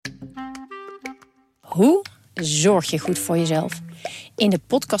Hoe zorg je goed voor jezelf? In de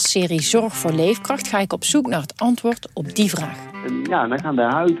podcastserie Zorg voor Leefkracht ga ik op zoek naar het antwoord op die vraag. Ja, dan gaan de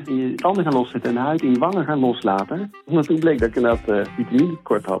huid in je tanden gaan loszetten en de huid in je wangen gaan loslaten. Omdat toen bleek dat ik inderdaad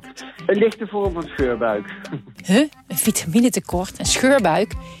vitaminetekort had. Een lichte vorm van scheurbuik. Een vitaminetekort, een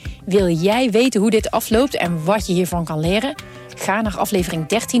scheurbuik? Wil jij weten hoe dit afloopt en wat je hiervan kan leren? Ga naar aflevering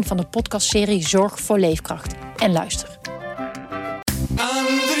 13 van de podcastserie Zorg voor Leefkracht en luister.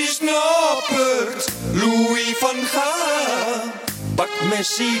 Andries Noppert, Louis van Gaal. Pak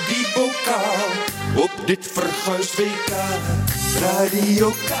Messi die bokaal op dit verguisd WK.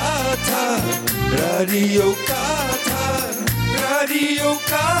 Radio Qatar, Radio Qatar, Radio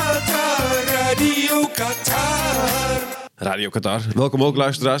Qatar, Radio Qatar. Radio Qatar. Welkom ook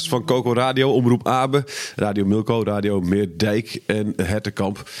luisteraars van Coco Radio, Omroep Abe, Radio Milko, Radio Meerdijk en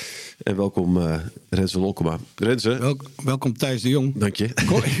Hertenkamp. En welkom Renze Wolkema. Renze. Welkom Thijs de Jong. Dank je.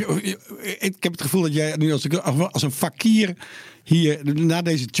 Ik heb het gevoel dat jij nu als een fakir hier na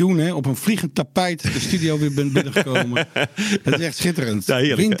deze tune op een vliegend tapijt de studio weer bent binnengekomen. Het is echt schitterend. Ja,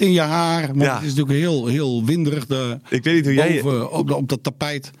 heerlijk, wind in je haar, maar het is natuurlijk heel winderig. Ik weet niet hoe jij op dat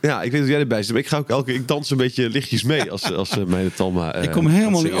tapijt. Ja, ik weet niet hoe jij erbij zit. Maar ik dans een beetje lichtjes mee als mijn Talma. Ik kom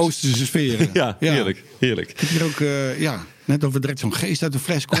helemaal in Oosterse sferen. Ja, heerlijk. Ik heb hier ook net of er direct zo'n geest uit de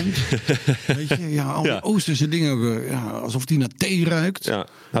fles komt. Weet je, al die Oosterse dingen, alsof die naar thee ruikt. Ja.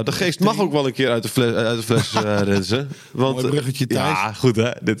 Nou, de geest mag ook wel een keer uit de fles Renze. Want, mooi bruggetje Thijs. Ja, goed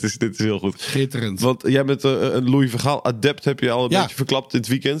hè. Dit is heel goed. Schitterend. Want jij bent een Louis van Gaal adept, heb je al een beetje verklapt in het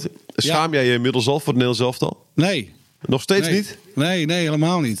weekend. Schaam jij je inmiddels al voor het Nederlands elftal? Nee. Nog steeds niet? Nee,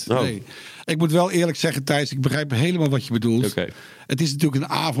 helemaal niet. Oh. Nee. Ik moet wel eerlijk zeggen, Thijs, ik begrijp helemaal wat je bedoelt. Okay. Het is natuurlijk een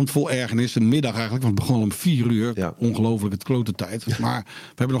avond vol ergernis. Een middag eigenlijk, want het begon om 4:00. Ja. Ongelooflijk, het klote tijd. Maar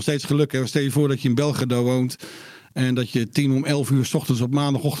we hebben nog steeds geluk. Hè. Stel je voor dat je in België woont en dat je 10:11 's ochtends op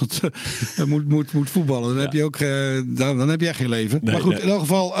maandagochtend moet voetballen. Dan heb je ook, dan heb jij geen leven. Nee, maar goed, in elk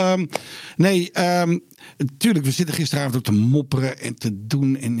geval, natuurlijk, we zitten gisteravond ook te mopperen en te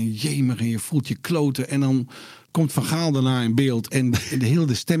doen en jemeren. Je voelt je kloten en dan komt Van Gaal daarna in beeld en de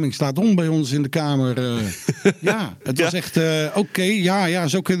hele stemming slaat om bij ons in de kamer. Het was echt oké,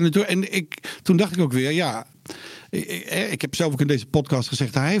 zo kunnen we het doen. En toen dacht ik ook weer, ik heb zelf ook in deze podcast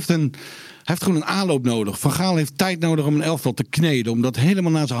gezegd, hij heeft gewoon een aanloop nodig. Van Gaal heeft tijd nodig om een elftal te kneden, om dat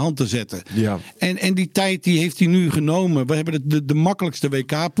helemaal naar zijn hand te zetten. Ja. En die tijd die heeft hij nu genomen. We hebben de makkelijkste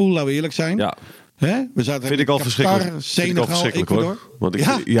WK-pool, laten we eerlijk zijn. Ja. We zaten vind ik al verschrikkelijk. Senegal, Ecuador. Hoor. Want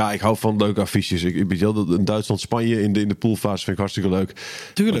ik hou van leuke affiches. In Duitsland-Spanje in de poolfase vind ik hartstikke leuk.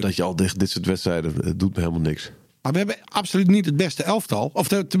 Tuurlijk. Maar dat je al dit soort wedstrijden, het doet me helemaal niks. Maar we hebben absoluut niet het beste elftal. Of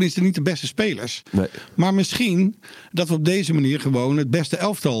tenminste niet de beste spelers. Nee. Maar misschien dat we op deze manier gewoon het beste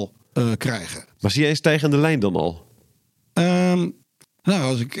elftal krijgen. Maar zie jij een stijgende lijn dan al?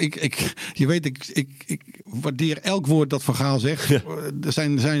 Nou, je weet, ik waardeer elk woord dat Van Gaal zegt. Ja.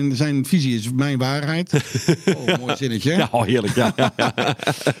 Zijn visie is mijn waarheid. Oh, mooi zinnetje. Ja, heerlijk. Ja.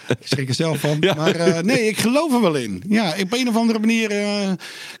 Ik schrik er zelf van. Ja. Maar ik geloof er wel in. Ja, op een of andere manier.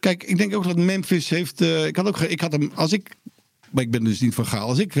 Kijk, ik denk ook dat Memphis heeft. Maar ik ben dus niet Van Gaal.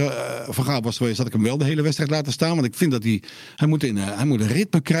 Als ik Van Gaal was geweest, had ik hem wel de hele wedstrijd laten staan. Want ik vind dat hij moet een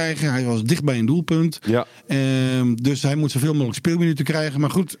ritme krijgen. Hij was dicht bij een doelpunt. Ja. Dus hij moet zoveel mogelijk speelminuten krijgen. Maar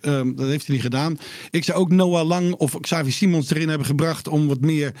goed, dat heeft hij niet gedaan. Ik zou ook Noah Lang of Xavi Simons erin hebben gebracht om wat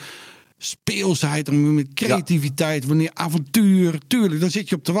meer speelsheid, om met creativiteit, wanneer avontuur. Tuurlijk, daar zit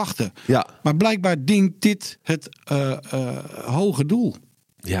je op te wachten. Ja. Maar blijkbaar dient dit het hoge doel.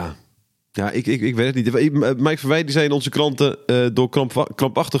 Ja. Ja, ik weet het niet. Mike Verwij die zei in onze kranten, door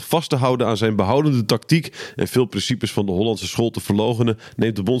krampachtig vast te houden aan zijn behoudende tactiek en veel principes van de Hollandse school te verloochenen,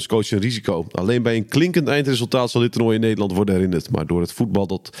 neemt de bondscoach een risico. Alleen bij een klinkend eindresultaat zal dit toernooi in Nederland worden herinnerd. Maar door het voetbal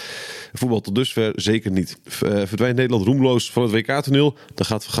tot dusver zeker niet. Verdwijnt Nederland roemloos van het WK-toneel, dan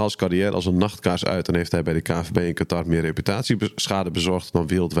gaat Van Gaal's carrière als een nachtkaars uit en heeft hij bij de KNVB in Qatar meer reputatieschade bezorgd dan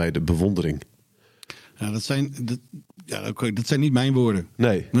wereldwijde bewondering. Ja, dat zijn niet mijn woorden.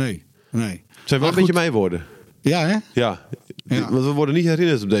 Nee. Het zijn wel een beetje mijn woorden. Ja, hè? Ja. Want we worden niet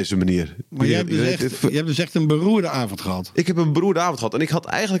herinnerd op deze manier. Maar je hebt dus echt een beroerde avond gehad. Ik heb een beroerde avond gehad. En ik had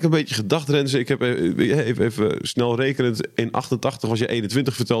eigenlijk een beetje gedacht, Renze. Ik heb even snel rekenend. In 88 was je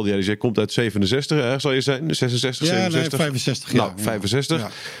 21, vertelde jij. Dus jij komt uit 67, zal je zijn? 66, 67? Nee, 65 jaar. Nou, 65. Ja.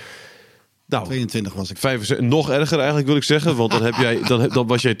 Nou, 22 was ik. 75, nog erger eigenlijk wil ik zeggen. Want dan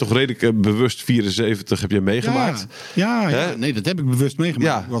was jij toch redelijk bewust 74 heb je meegemaakt. Ja. Nee, dat heb ik bewust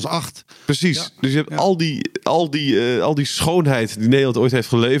meegemaakt. Ja. Ik was 8. Precies. Ja. Dus je hebt al die schoonheid die Nederland ooit heeft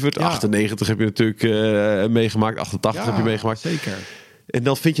geleverd. Ja. 98 heb je natuurlijk meegemaakt. 88 heb je meegemaakt. Zeker. En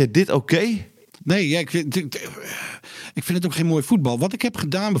dan vind jij dit oké? Nee, Ik vind het ook geen mooi voetbal. Wat ik heb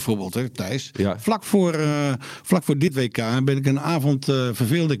gedaan bijvoorbeeld, hè, Thijs. Ja. Vlak voor dit WK ben ik een avond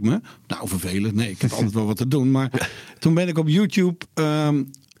verveelde ik me. Nou, vervelend. Nee, ik heb altijd wel wat te doen. Maar toen ben ik op YouTube...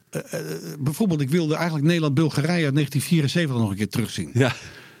 bijvoorbeeld, ik wilde eigenlijk Nederland-Bulgarije uit 1974 nog een keer terugzien. Ja.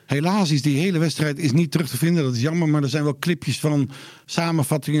 Helaas is die hele wedstrijd niet terug te vinden. Dat is jammer, maar er zijn wel clipjes van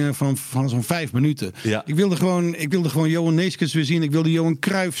samenvattingen van zo'n 5 minuten. Ja. Ik wilde gewoon Johan Neeskens weer zien. Ik wilde Johan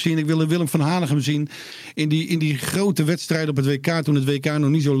Cruijff zien. Ik wilde Willem van Hanegem zien. In die grote wedstrijd op het WK. Toen het WK nog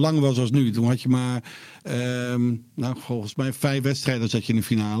niet zo lang was als nu. Toen had je maar... volgens mij 5 wedstrijden zat je in de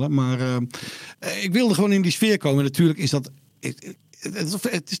finale. Maar ik wilde gewoon in die sfeer komen. Natuurlijk is dat...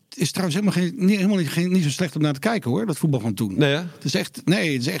 Het is trouwens helemaal niet zo slecht om naar te kijken, hoor. Dat voetbal van toen. Nee, hè? Het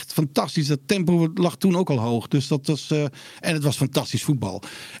is echt fantastisch. Dat tempo lag toen ook al hoog. Dus dat was, en het was fantastisch voetbal.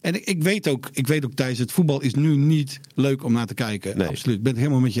 En ik weet ook, Thijs, het voetbal is nu niet leuk om naar te kijken. Nee. Absoluut. Ik ben het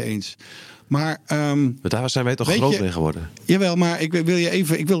helemaal met je eens. Maar daar zijn wij toch groot mee geworden. Jawel, maar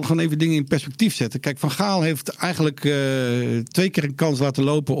ik wil gewoon even dingen in perspectief zetten. Kijk, Van Gaal heeft eigenlijk 2 keer een kans laten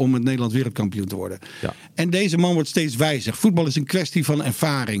lopen om het Nederlands wereldkampioen te worden. Ja. En deze man wordt steeds wijzer. Voetbal is een kwestie van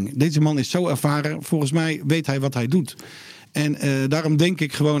ervaring. Deze man is zo ervaren. Volgens mij weet hij wat hij doet. En daarom denk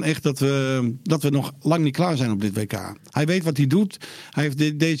ik gewoon echt dat we nog lang niet klaar zijn op dit WK. Hij weet wat hij doet. Hij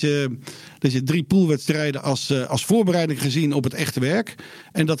heeft deze 3 poolwedstrijden als voorbereiding gezien op het echte werk.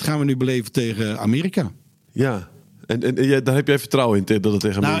 En dat gaan we nu beleven tegen Amerika. Ja. En daar heb jij vertrouwen in dat het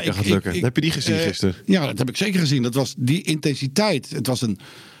tegen Amerika gaat lukken. Heb je die gezien gisteren? Ja, dat heb ik zeker gezien. Dat was die intensiteit. Het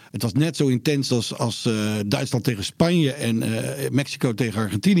was net zo intens als Duitsland tegen Spanje en Mexico tegen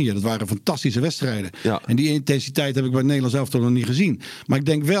Argentinië. Dat waren fantastische wedstrijden. Ja. En die intensiteit heb ik bij het Nederlands elftal nog niet gezien. Maar ik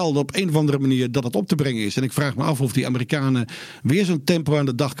denk wel dat op een of andere manier dat het op te brengen is. En ik vraag me af of die Amerikanen weer zo'n tempo aan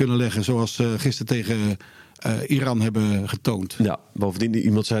de dag kunnen leggen. Zoals gisteren tegen Iran hebben getoond. Ja, bovendien,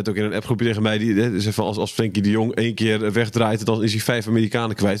 iemand zei het ook in een appgroepje tegen mij. Die zei van als Frenkie de Jong 1 keer wegdraait, dan is hij 5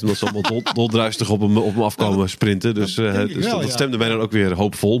 Amerikanen kwijt. Omdat ze allemaal doldruistig op hem afkomen sprinten. Dus dat stemde mij dan ook weer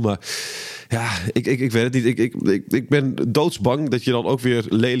hoopvol. Maar ja, ik weet het niet. Ik ben doodsbang dat je dan ook weer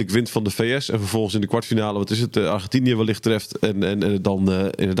lelijk wint van de VS. En vervolgens in de kwartfinale, wat is het, Argentinië wellicht treft. En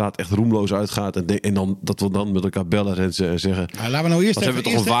dan inderdaad echt roemloos uitgaat. En dan dat we dan met elkaar bellen en zeggen... laten we nou eerst hebben we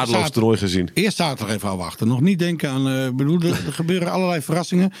toch een waardeloos toernooi gezien. Eerst zaterdag even afwachten. Nog niet denken aan... er gebeuren allerlei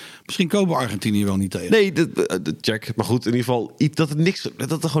verrassingen. Misschien komen we Argentinië wel niet tegen. Nee, check. Maar goed, in ieder geval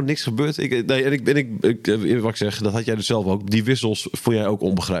dat er gewoon niks gebeurt. Wat ik zeg, dat had jij dus zelf ook. Die wissels vond jij ook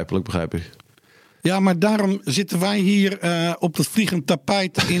onbegrijpelijk, begrijp ik. Ja, maar daarom zitten wij hier op het vliegend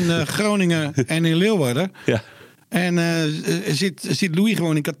tapijt in Groningen en in Leeuwarden. Ja. En zit Louis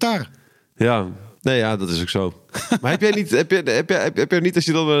gewoon in Qatar. Ja, nee, ja, dat is ook zo. Maar heb jij niet als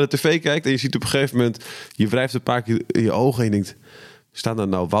je dan naar de tv kijkt en je ziet op een gegeven moment, je wrijft een paar keer in je ogen en je denkt, staan daar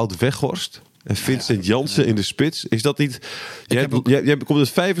nou Wout Weghorst en Vincent Janssen in de spits? Is dat niet... Jij komt uit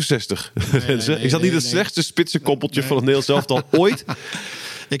 65. Is dat niet het slechtste spitsenkoppeltje van het Nederlands elftal ooit?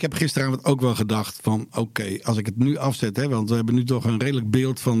 Ik heb gisteravond ook wel gedacht van oké, als ik het nu afzet, hè, want we hebben nu toch een redelijk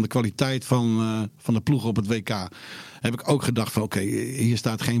beeld van de kwaliteit van de ploeg op het WK. Heb ik ook gedacht van oké, hier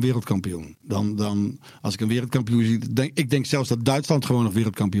staat geen wereldkampioen. Dan als ik een wereldkampioen zie, ik denk zelfs dat Duitsland gewoon nog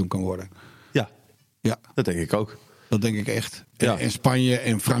wereldkampioen kan worden. Ja, dat denk ik ook. Dat denk ik echt. Ja. En Spanje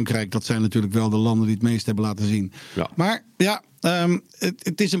en Frankrijk, dat zijn natuurlijk wel de landen die het meest hebben laten zien. Ja. Maar ja,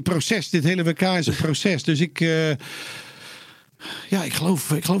 het is een proces. Dit hele WK is een proces. Dus ik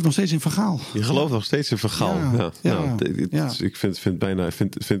geloof nog steeds in Van Gaal. Je gelooft nog steeds in Van Gaal. Ik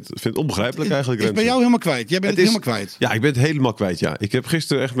vind het onbegrijpelijk eigenlijk. Ik ben jou helemaal kwijt. Jij bent het helemaal kwijt. Ja, ik ben het helemaal kwijt, ja. Ik heb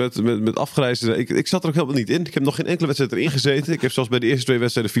gisteren echt met afgereisde... Ik zat er ook helemaal niet in. Ik heb nog geen enkele wedstrijd erin gezeten. Ik heb zelfs bij de eerste 2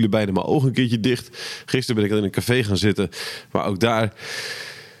 wedstrijden vielen bijna mijn ogen een keertje dicht. Gisteren ben ik in een café gaan zitten. Maar ook daar...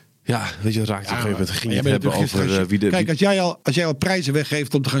 Ja, weet je, raakt op een gegeven moment ging je het hebben over wie de... Kijk, als jij al prijzen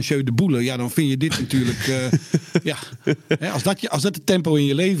weggeeft om te gaan jeu de boelen, ja, dan vind je dit natuurlijk... als dat het tempo in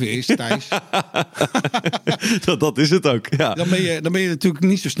je leven is, Thijs... dat is het ook, ja. Dan ben je natuurlijk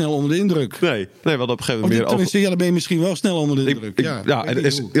niet zo snel onder de indruk. Nee, want op een gegeven moment dan ben je misschien wel snel onder de indruk.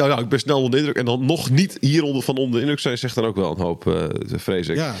 Ik ben snel onder de indruk. En dan nog niet hier van onder de indruk zijn, zegt dan ook wel een hoop, vrees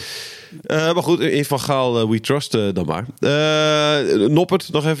ik. Ja. Maar goed, in Van Gaal, we trust dan maar.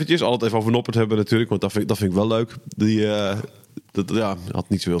 Noppert nog eventjes. Altijd even over Noppert hebben natuurlijk. Want dat vind ik wel leuk. Die had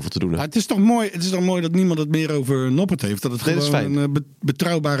niet zo heel veel te doen. Het is toch mooi dat niemand het meer over Noppert heeft. Dat het gewoon een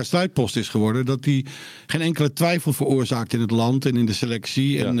betrouwbare sluitpost is geworden. Dat hij geen enkele twijfel veroorzaakt in het land en in de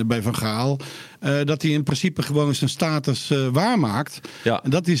selectie en bij Van Gaal. Dat hij in principe gewoon zijn status waarmaakt. Ja. En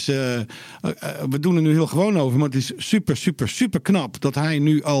dat is... we doen er nu heel gewoon over, maar het is super, super, super knap dat hij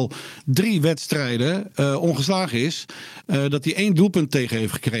nu al 3 wedstrijden ongeslagen is. Dat hij 1 doelpunt tegen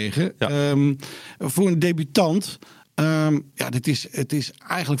heeft gekregen. Ja. Voor een debutant... Het is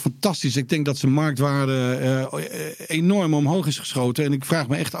eigenlijk fantastisch. Ik denk dat zijn marktwaarde enorm omhoog is geschoten. En ik vraag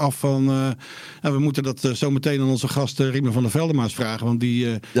me echt af van... we moeten dat zo meteen aan onze gast Riemer van der Velde maar eens vragen. Want die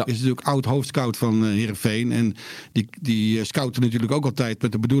is natuurlijk oud hoofdscout van Heerenveen. En die scouten natuurlijk ook altijd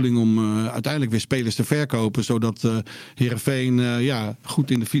met de bedoeling om uiteindelijk weer spelers te verkopen. Zodat Heerenveen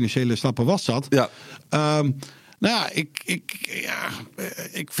goed in de financiële stappen was zat. Ja.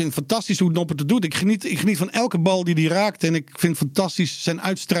 Ik vind het fantastisch hoe Noppert het doet. Ik geniet van elke bal die hij raakt. En ik vind fantastisch zijn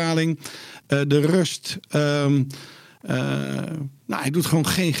uitstraling. De rust. Hij doet gewoon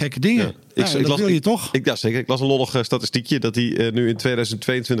geen gekke dingen. Dat wil je toch? Zeker. Ik las een lollig statistiekje dat hij nu in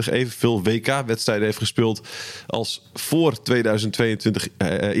 2022 evenveel WK-wedstrijden heeft gespeeld als voor 2022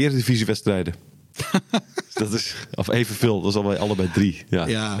 Eredivisiewedstrijden. Dat is, of evenveel, dat is allebei 3.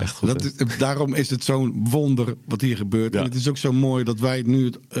 Ja, echt goed. Daarom is het zo'n wonder wat hier gebeurt. Ja. En het is ook zo mooi dat wij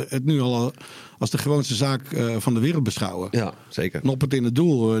het nu al als de gewoonste zaak van de wereld beschouwen. Ja, zeker. Noppert in het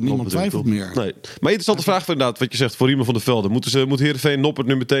doel, niemand twijfelt meer. Nee. Maar interessante vraag inderdaad, wat je zegt voor Riemer van der Velde. Moet Heerenveen Noppert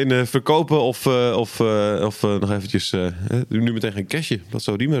nu meteen verkopen of nog eventjes nu meteen geen cashje? Dat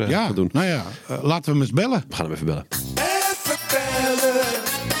zou Riemer gaan doen. Laten we hem eens bellen. We gaan hem even bellen.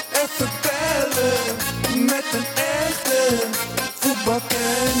 Met een echte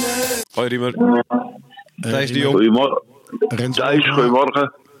voetbalkenner. Hoi Riemer. Thijs de Jong. Goedemorgen. Thijs,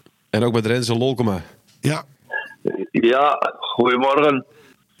 goedemorgen. En ook met Renze Lolkema. Ja, goedemorgen.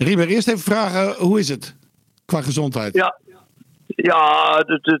 Riemer, eerst even vragen, hoe is het qua gezondheid?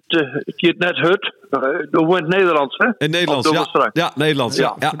 Het net hut. Doen we in het Nederlands, hè? In Nederlands, ja, Nederlands.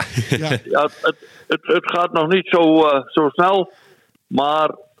 Ja. Het gaat nog niet zo snel,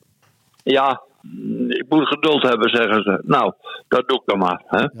 maar ik moet geduld hebben, zeggen ze. Nou, dat doe ik dan maar.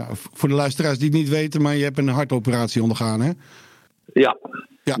 Hè? Ja, voor de luisteraars die het niet weten, maar je hebt een hartoperatie ondergaan, hè? Ja.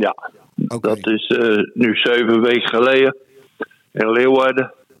 Okay. Dat is nu 7 weken geleden in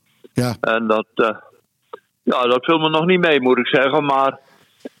Leeuwarden. Ja. En dat viel me nog niet mee, moet ik zeggen. Maar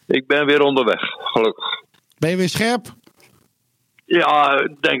ik ben weer onderweg, gelukkig. Ben je weer scherp? Ja,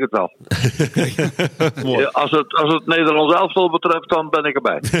 ik denk het wel. Als het Nederlands elftal betreft, dan ben ik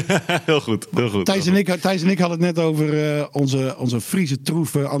erbij. Heel goed. Thijs en ik hadden het net over onze Friese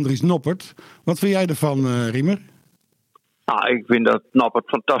troef Andries Noppert. Wat vind jij ervan, Riemer? Ik vind dat Noppert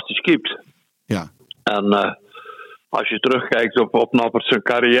fantastisch keept. Ja. En als je terugkijkt op Noppert zijn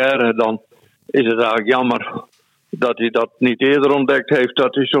carrière, dan is het eigenlijk jammer dat hij dat niet eerder ontdekt heeft,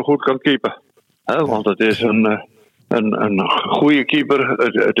 dat hij zo goed kan keepen. Want het is een goede keeper.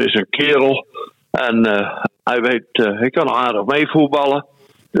 Het is een kerel. En hij kan aardig meevoetballen.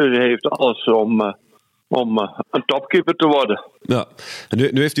 Dus hij heeft alles om een topkeeper te worden. Ja. En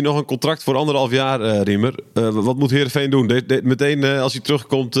nu heeft hij nog een contract voor 1,5 jaar, Riemer. Wat moet Heerenveen doen? Meteen als hij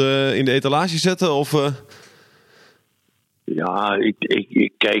terugkomt in de etalage zetten? Of... Ja,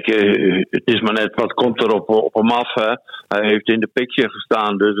 ik kijk, het is maar net wat komt er op hem af. Hè. Hij heeft in de picture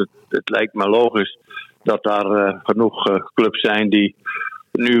gestaan, dus het lijkt me logisch dat daar genoeg clubs zijn die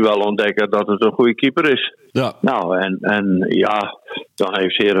nu wel ontdekken dat het een goede keeper is. Ja. Nou, en dan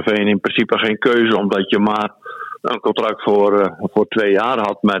heeft Heerenveen in principe geen keuze, omdat je maar een contract voor 2 jaar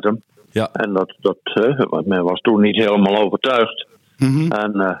had met hem. Ja. En men was toen niet helemaal overtuigd. Mm-hmm.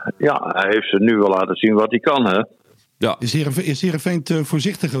 En hij heeft ze nu wel laten zien wat hij kan, hè. Ja. Is Heerenveen te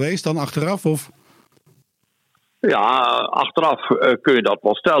voorzichtig geweest dan achteraf? Of? Ja, achteraf kun je dat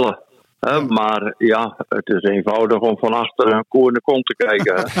wel stellen. Ja. Maar het is eenvoudig om van achter een koe in de kont te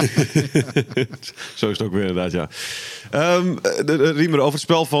kijken. Zo is het ook weer inderdaad, ja. Riemer, over het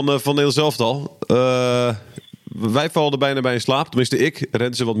spel van Nederland elftal. Wij vallen er bijna bij in slaap. Tenminste ik,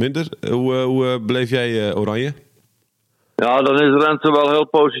 Renze wat minder. Hoe beleef jij Oranje? Ja, dan is Renze wel heel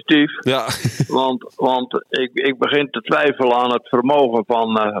positief. Ja. Want ik begin te twijfelen aan het vermogen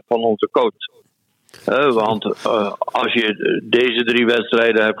van onze coach. Want als je deze 3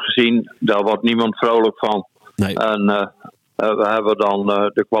 wedstrijden hebt gezien, daar wordt niemand vrolijk van. Nee. En we hebben dan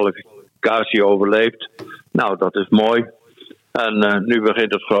de kwalificatie overleefd. Nou, dat is mooi. En nu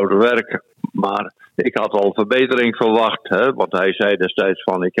begint het grote werk. Maar ik had al verbetering verwacht. Want hij zei destijds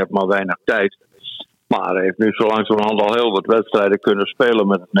van, ik heb maar weinig tijd. Maar hij heeft nu zo langzamerhand al heel wat wedstrijden kunnen spelen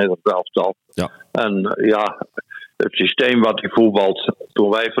met het Nederlands elftal. Ja. En het systeem wat hij voetbalt, toen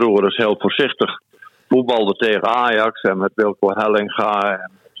wij vroeger dus heel voorzichtig voetbalden tegen Ajax en met Wilco Hellinga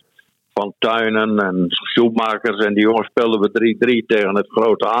en Van Tuinen en Schumakers en die jongens speelden we 3-3 tegen het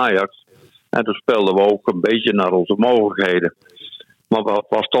grote Ajax. En toen speelden we ook een beetje naar onze mogelijkheden. Maar het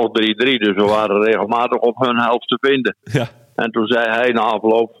was toch 3-3, dus we waren regelmatig op hun helft te vinden. Ja. En toen zei hij na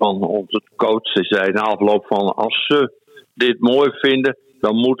afloop van onze coach, na afloop van als ze dit mooi vinden,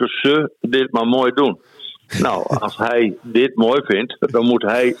 dan moeten ze dit maar mooi doen. Nou, als hij dit mooi vindt, dan moet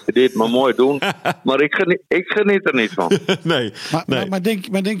hij dit maar mooi doen. Maar ik geniet er niet van. Nee.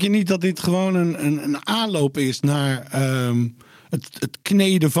 Maar denk je niet dat dit gewoon een aanloop is naar het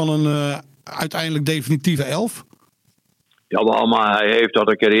kneden van een uiteindelijk definitieve 11? Ja, maar hij heeft dat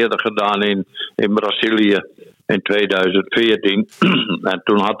een keer eerder gedaan in Brazilië in 2014. En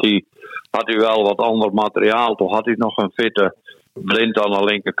toen had hij wel wat ander materiaal. Toen had hij nog een fitte blind aan de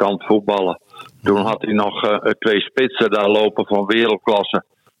linkerkant voetballen. Toen had hij nog 2 spitsen daar lopen van wereldklasse.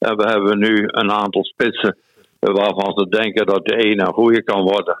 En we hebben nu een aantal spitsen waarvan ze denken dat de ene een goede kan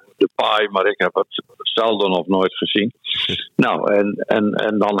worden. De paai, maar ik heb het zelden of nooit gezien. Nou,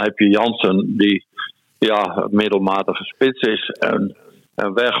 en dan heb je Jansen die middelmatige spits is. En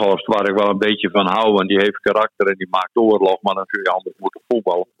Weghorst, waar ik wel een beetje van hou. En die heeft karakter en die maakt oorlog. Maar dan kun je anders moeten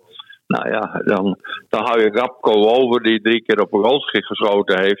voetballen. Nou ja, dan hou je Gapko over die 3 keer op een goalschiet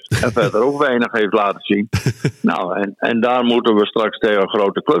geschoten heeft. En verder ook weinig heeft laten zien. Nou, en daar moeten we straks tegen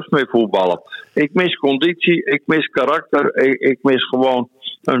grote clubs mee voetballen. Ik mis conditie, ik mis karakter. Ik mis gewoon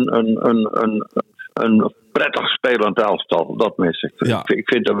een prettig spelend elftal. Dat mis ik. Ja. Ik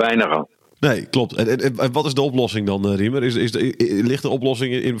vind er weinig aan. Nee, klopt. En wat is de oplossing dan, Riemer? Ligt de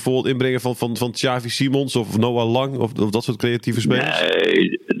oplossing in bijvoorbeeld inbrengen van Xavi Simons of Noah Lang of dat soort creatieve spelers?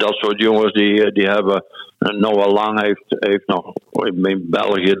 Nee, dat soort jongens die hebben... Noah Lang heeft nog in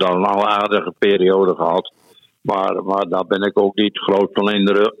België dan een aardige periode gehad. Maar daar ben ik ook niet groot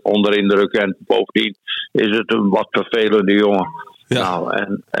van onder indruk. En bovendien is het een wat vervelende jongen. Ja. Nou,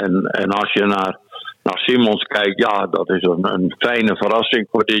 en als je naar Simons kijkt, ja, dat is een fijne verrassing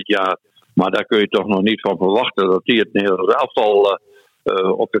voor dit jaar. Maar daar kun je toch nog niet van verwachten dat hij het Nederlands elftal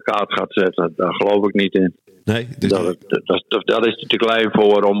op de kaart gaat zetten. Daar geloof ik niet in. Nee, dat is te klein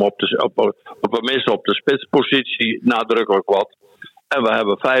voor om op de spitspositie nadrukkelijk wat. En we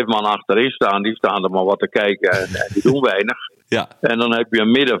hebben 5 man achterin staan. Die staan er maar wat te kijken en die doen weinig. Ja. En dan heb je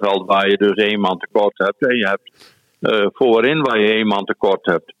een middenveld waar je dus 1 man tekort hebt. En je hebt voorin waar je 1 man tekort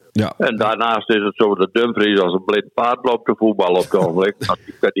hebt. Ja. En daarnaast is het zo dat Dumfries als een blind paard loopt te voetballen op het ogenblik.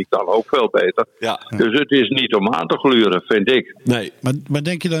 Die kan ook veel beter. Ja. Dus het is niet om aan te gluren, vind ik. Nee. Maar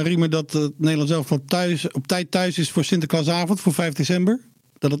denk je dan, Riemer, dat het Nederlands elftal op tijd thuis is voor Sinterklaasavond, voor 5 december?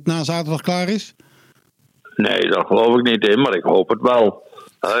 Dat het na zaterdag klaar is? Nee, daar geloof ik niet in, maar ik hoop het wel.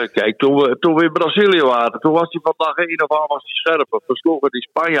 Kijk, toen we in Brazilië waren, toen was hij vandaag een of ander scherper. Versloegen die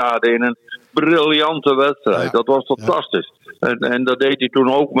Spanjaarden in een briljante wedstrijd. Ja. Dat was fantastisch. En dat deed hij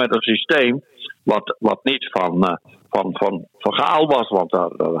toen ook met een systeem wat niet van Gaal was, want daar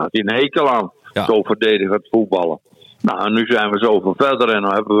had hij een hekel aan. Ja. Zo verdedigend voetballen. Nou, en nu zijn we zoveel verder en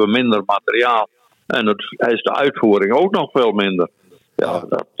dan hebben we minder materiaal. En is de uitvoering ook nog veel minder. Ja,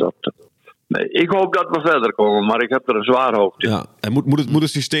 nee, ik hoop dat we verder komen, maar ik heb er een zwaar hoofd in. Ja. En moet het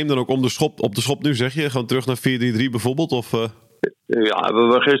systeem dan ook op de schop nu, zeg je? Gewoon terug naar 4-3-3 bijvoorbeeld? Of, Ja, hebben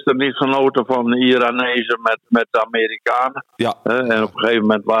we gisteren niet genoten van Iranezen met de Amerikanen. Ja. En op een gegeven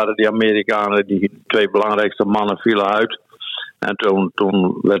moment waren die Amerikanen, die 2 belangrijkste mannen, vielen uit. En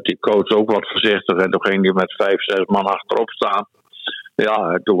toen werd die coach ook wat voorzichtig en toen ging hij met 5, 6 man achterop staan. Ja,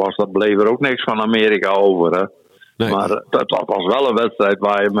 en toen bleef er ook niks van Amerika over. Hè. Nee. Maar dat was wel een wedstrijd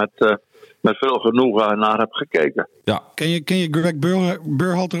waar je met veel genoegen naar hebt gekeken. Ja. Ken je Greg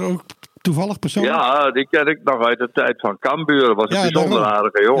Berhalter ook toevallig persoonlijk? Ja, die ken ik nog uit de tijd van Cambuur. Was een bijzonder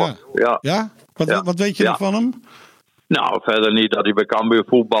aardige jongen. Ja? Wat weet je nog van hem? Nou, verder niet dat hij bij Cambuur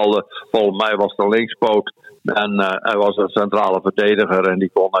voetbalde. Volgens mij was het een linkspoot. En hij was een centrale verdediger en die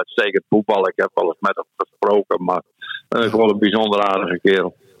kon uitstekend voetballen. Ik heb wel eens met hem gesproken, maar gewoon een bijzonder aardige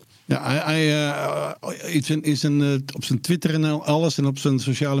kerel. Ja, hij op zijn Twitter en alles en op zijn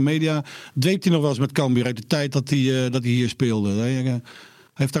sociale media dweept hij nog wel eens met Cambuur uit de tijd dat hij hier speelde. Hij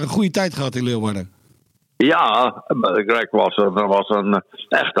heeft daar een goede tijd gehad in Leeuwarden. Ja, Greg was een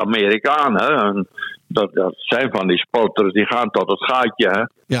echt Amerikaan. Hè? En dat zijn van die sporters die gaan tot het gaatje.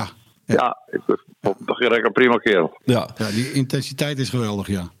 Hè? Ja, ik begrijp een prima kerel. Ja, die intensiteit is geweldig,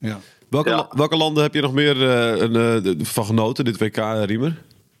 ja. Welke landen heb je nog meer van genoten, dit WK, Riemer?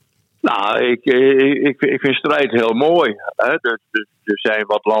 Nou, ik vind strijd heel mooi. Hè? Er zijn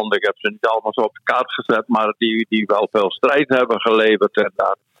wat landen, ik heb ze niet allemaal zo op de kaart gezet, maar die wel veel strijd hebben geleverd. En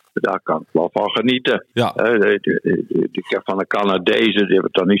daar kan ik wel van genieten. Ja. Ik heb van de Canadezen, die hebben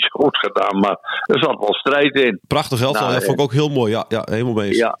het dan niet zo goed gedaan, maar er zat wel strijd in. Prachtig elftal, dat vond ik ook heel mooi. Ja, helemaal mee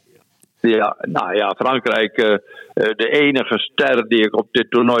eens. Ja, nou ja, Frankrijk, de enige ster die ik op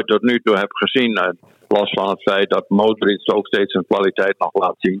dit toernooi tot nu toe heb gezien, los van het feit dat Modric ook steeds zijn kwaliteit nog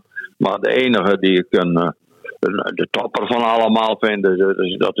laat zien. Maar de enige die ik de topper van allemaal vind,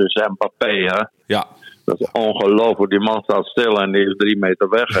 dat is Mbappé. Hè? Ja. Dat is ongelooflijk. Die man staat stil en die is 3 meter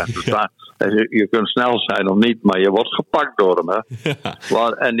weg. En Je kunt snel zijn of niet, maar je wordt gepakt door hem. Hè? Ja.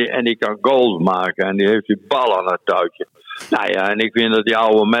 En die kan goals maken en die heeft die bal aan het touwtje. Nou ja, en ik vind dat die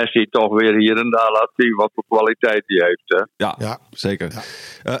oude Messi toch weer hier en daar laat zien wat voor kwaliteit hij heeft. Hè? Ja, zeker.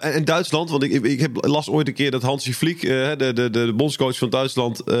 Ja. En Duitsland, want ik las ooit een keer dat Hansi Flick, de bondscoach van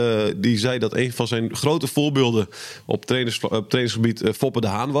Duitsland, die zei dat een van zijn grote voorbeelden op trainingsgebied Foppe de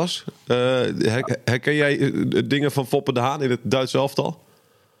Haan was. Herken jij dingen van Foppe de Haan in het Duitse elftal?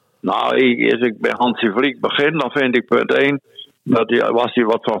 Nou, als ik bij Hansi Flick begin, dan vind ik punt 1... als hij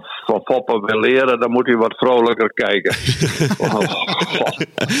wat van Foppe wil leren, dan moet hij wat vrolijker kijken.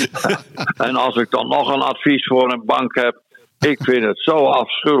 En als ik dan nog een advies voor een bank heb. Ik vind het zo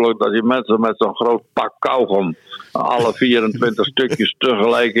afschuwelijk dat die mensen met zo'n groot pak kauwgom alle 24 stukjes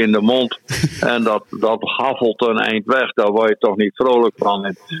tegelijk in de mond. En dat gaffelt een eind weg. Daar word je toch niet vrolijk van.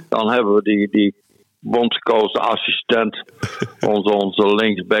 En dan hebben we die bondscoach assistent. Onze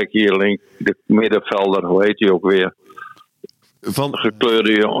linksback hier, de middenvelder, hoe heet hij ook weer? Van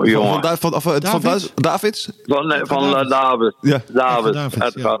gekleurde jongen. Van Davids? Van Davids. Ja.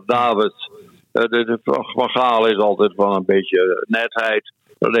 Edgar Davids. De Van Gaal is altijd van een beetje netheid.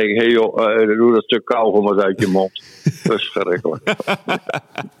 Dan denk ik, hey joh, doe dat stuk kauwgom eens uit je mond. Verschrikkelijk.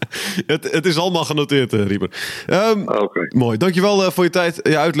 Het is allemaal genoteerd, Riemer. Okay. Mooi, dankjewel voor je tijd,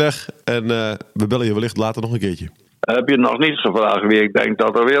 je uitleg. En we bellen je wellicht later nog een keertje. Heb je nog niet gevraagd wie ik denk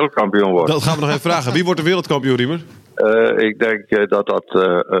dat er wereldkampioen wordt? Dat gaan we nog even vragen. Wie wordt de wereldkampioen, Riemer? Ik denk dat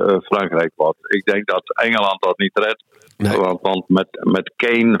Frankrijk wordt. Ik denk dat Engeland dat niet redt. Nee. Want met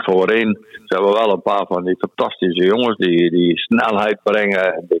Kane voorin, ze hebben wel een paar van die fantastische jongens die snelheid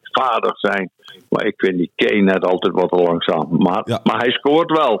brengen en vaardig zijn. Maar ik vind die Kane net altijd wat te langzaam. Maar hij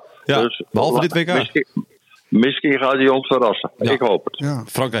scoort wel. Ja, dus, behalve dit WK. Misschien gaat hij ons verrassen. Ja. Ik hoop het. Ja.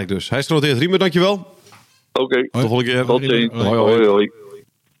 Frankrijk dus. Hij is genoteerd. Riemer, dankjewel. Oké. Tot de volgende keer. Tot ziens. Hoi.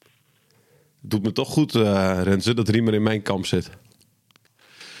 Het doet me toch goed, Renze, dat Riemer in mijn kamp zit.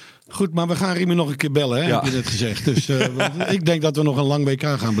 Goed, maar we gaan Riemer nog een keer bellen, heb je net gezegd. Dus ik denk dat we nog een lang WK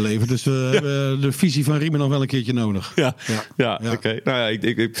gaan beleven. Dus we hebben de visie van Riemer nog wel een keertje nodig. Ja. Oké. Nou ja,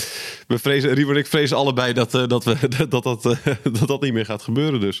 Riemer en ik vrezen allebei dat niet meer gaat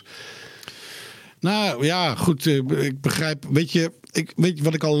gebeuren dus. Nou ja, goed. Ik begrijp. Weet je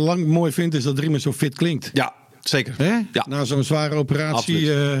wat ik al lang mooi vind, is dat Riemer zo fit klinkt. Ja. Zeker. Ja. Na zo'n zware operatie.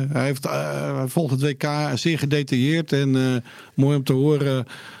 Hij volgt het WK zeer gedetailleerd. En mooi om te horen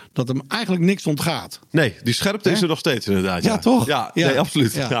dat hem eigenlijk niks ontgaat. Nee, die scherpte is er nog steeds inderdaad. Ja, toch? Ja, nee,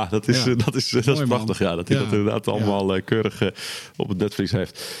 absoluut. Ja, dat is prachtig. Ja, dat hij dat inderdaad allemaal keurig op het netvlies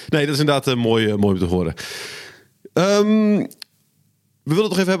heeft. Nee, dat is inderdaad mooi om te horen. We willen het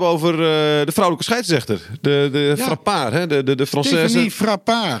nog even hebben over de vrouwelijke scheidsrechter. De Frappard, hè? De Française. Stephanie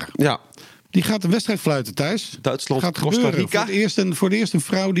Frappard. Ja. Die gaat een wedstrijd fluiten thuis. Duitsland, gaat Costa Rica. Voor de eerste een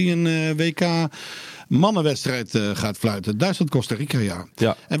vrouw die een WK mannenwedstrijd gaat fluiten. Duitsland, Costa Rica, ja.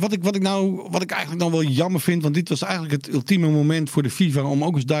 En wat ik eigenlijk nou wel jammer vind, want dit was eigenlijk het ultieme moment voor de FIFA om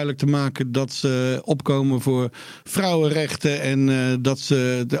ook eens duidelijk te maken dat ze opkomen voor vrouwenrechten en dat ze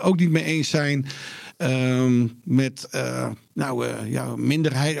het er ook niet mee eens zijn met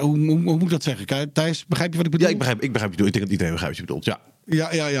minderheid. Hoe moet ik dat zeggen? Thijs, begrijp je wat ik bedoel? Ja, ik begrijp je bedoelt. Ik denk dat iedereen begrijpt wat je bedoelt, ja.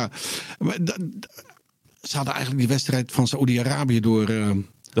 Ja. Ze hadden eigenlijk die wedstrijd van Saoedi-Arabië door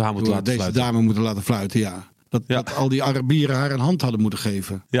deze dame moeten laten fluiten, ja. Dat al die Arabieren haar een hand hadden moeten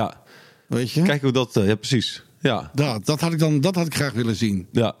geven. Ja. Weet je? Kijk hoe dat... ja, precies. Ja. Dat had ik graag willen zien.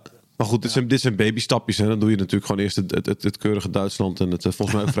 Ja. Maar goed, dit zijn babystapjes. Hè. Dan doe je natuurlijk gewoon eerst het keurige Duitsland en het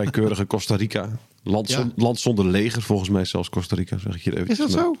volgens mij vrij keurige Costa Rica. Land zonder leger, volgens mij zelfs Costa Rica, zeg ik je even. Is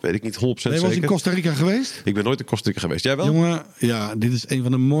dat zo? Weet ik niet 100% zeker. Was je in Costa Rica geweest? Ik ben nooit in Costa Rica geweest. Jij wel? Jongen, ja, dit is een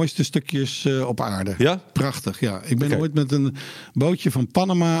van de mooiste stukjes op aarde. Ja? Prachtig, ja. Ik ben ooit met een bootje van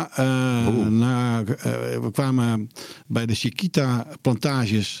Panama we kwamen bij de Chiquita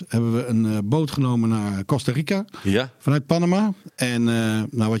plantages. Hebben we een boot genomen naar Costa Rica. Ja. Vanuit Panama. En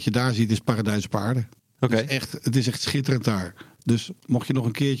wat je daar ziet is paradijs op aarde. Okay. Het is echt schitterend daar. Dus mocht je nog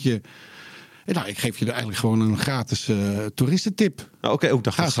een keertje... ik geef je er eigenlijk gewoon een gratis toeristentip. Oké, ook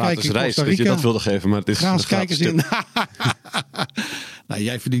een gratis reis dat je dat wilde geven. Maar het is ga eens kijken in.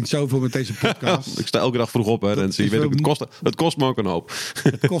 Jij verdient zoveel met deze podcast. Ik sta elke dag vroeg op, hè, Rensie. Het kost me ook een hoop.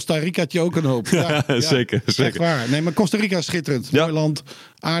 Het Costa Ricaatje ook een hoop. Ja, zeker. Echt waar. Nee, maar Costa Rica is schitterend. Mooi land.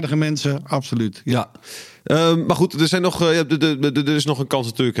 Aardige mensen, absoluut. Ja. Maar goed, er zijn nog, er is nog een kans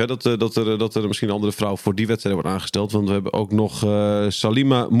natuurlijk hè, dat er misschien een andere vrouw voor die wedstrijd wordt aangesteld. Want we hebben ook nog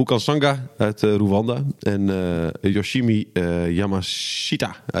Salima Mukansanga uit Rwanda. En Yoshimi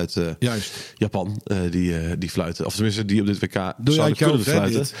Yamashita uit Japan. Die fluiten. Of tenminste, die op dit WK zouden kunnen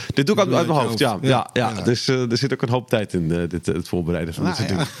fluiten. Dit doe ik uit mijn hoofd, ja. Dus er zit ook een hoop tijd in het voorbereiden van dit soort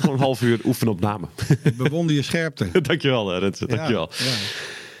dingen. Gewoon een half uur oefenen op namen. Ik bewonder je scherpte. Dankjewel, Rens. Dankjewel.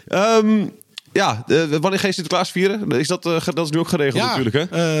 Wanneer ga je Sinterklaas vieren? Dat is nu ook geregeld natuurlijk,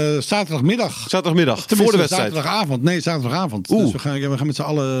 hè? Zaterdagmiddag. Voor de wedstrijd. Zaterdagavond. Dus we gaan met z'n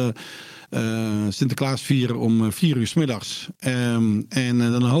allen Sinterklaas vieren om 4 uur 's middags. En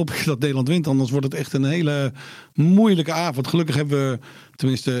dan hoop ik dat Nederland wint, anders wordt het echt een hele moeilijke avond. Gelukkig hebben we,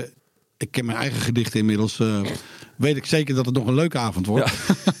 tenminste, ik ken mijn eigen gedichten inmiddels. Weet ik zeker dat het nog een leuke avond wordt.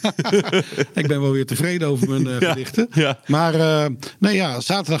 Ja. Ik ben wel weer tevreden over mijn gedichten. Ja. Maar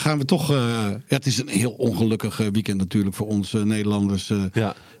zaterdag gaan we toch... het is een heel ongelukkig weekend natuurlijk voor ons Nederlanders.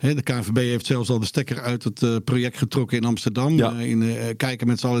 De KNVB heeft zelfs al de stekker uit het project getrokken in Amsterdam. Ja. Kijken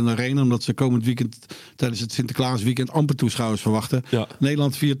met z'n allen in de arena. Omdat ze komend weekend tijdens het Sinterklaasweekend amper toeschouwers verwachten. Ja.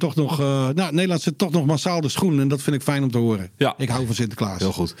 Nederland viert toch nog... Nederland zet toch nog massaal de schoen. En dat vind ik fijn om te horen. Ja. Ik hou van Sinterklaas.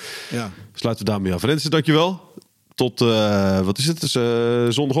 Heel goed. Ja. Sluiten we daarmee af. Rensen, dankjewel. Tot, wat is het? Dus,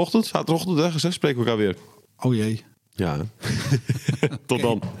 zondagochtend, zaterdagochtend, ergens, spreken we elkaar weer. Oh jee. Ja. Tot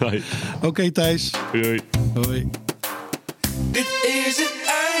dan. Oké, Thijs. Hoi. Hoi. Dit is het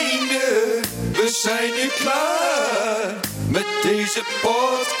einde. We zijn nu klaar met deze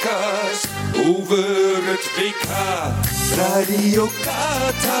podcast over het WK. Radio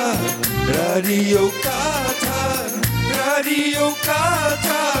Qatar, Radio Qatar, Radio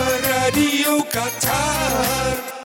Qatar, Radio Qatar.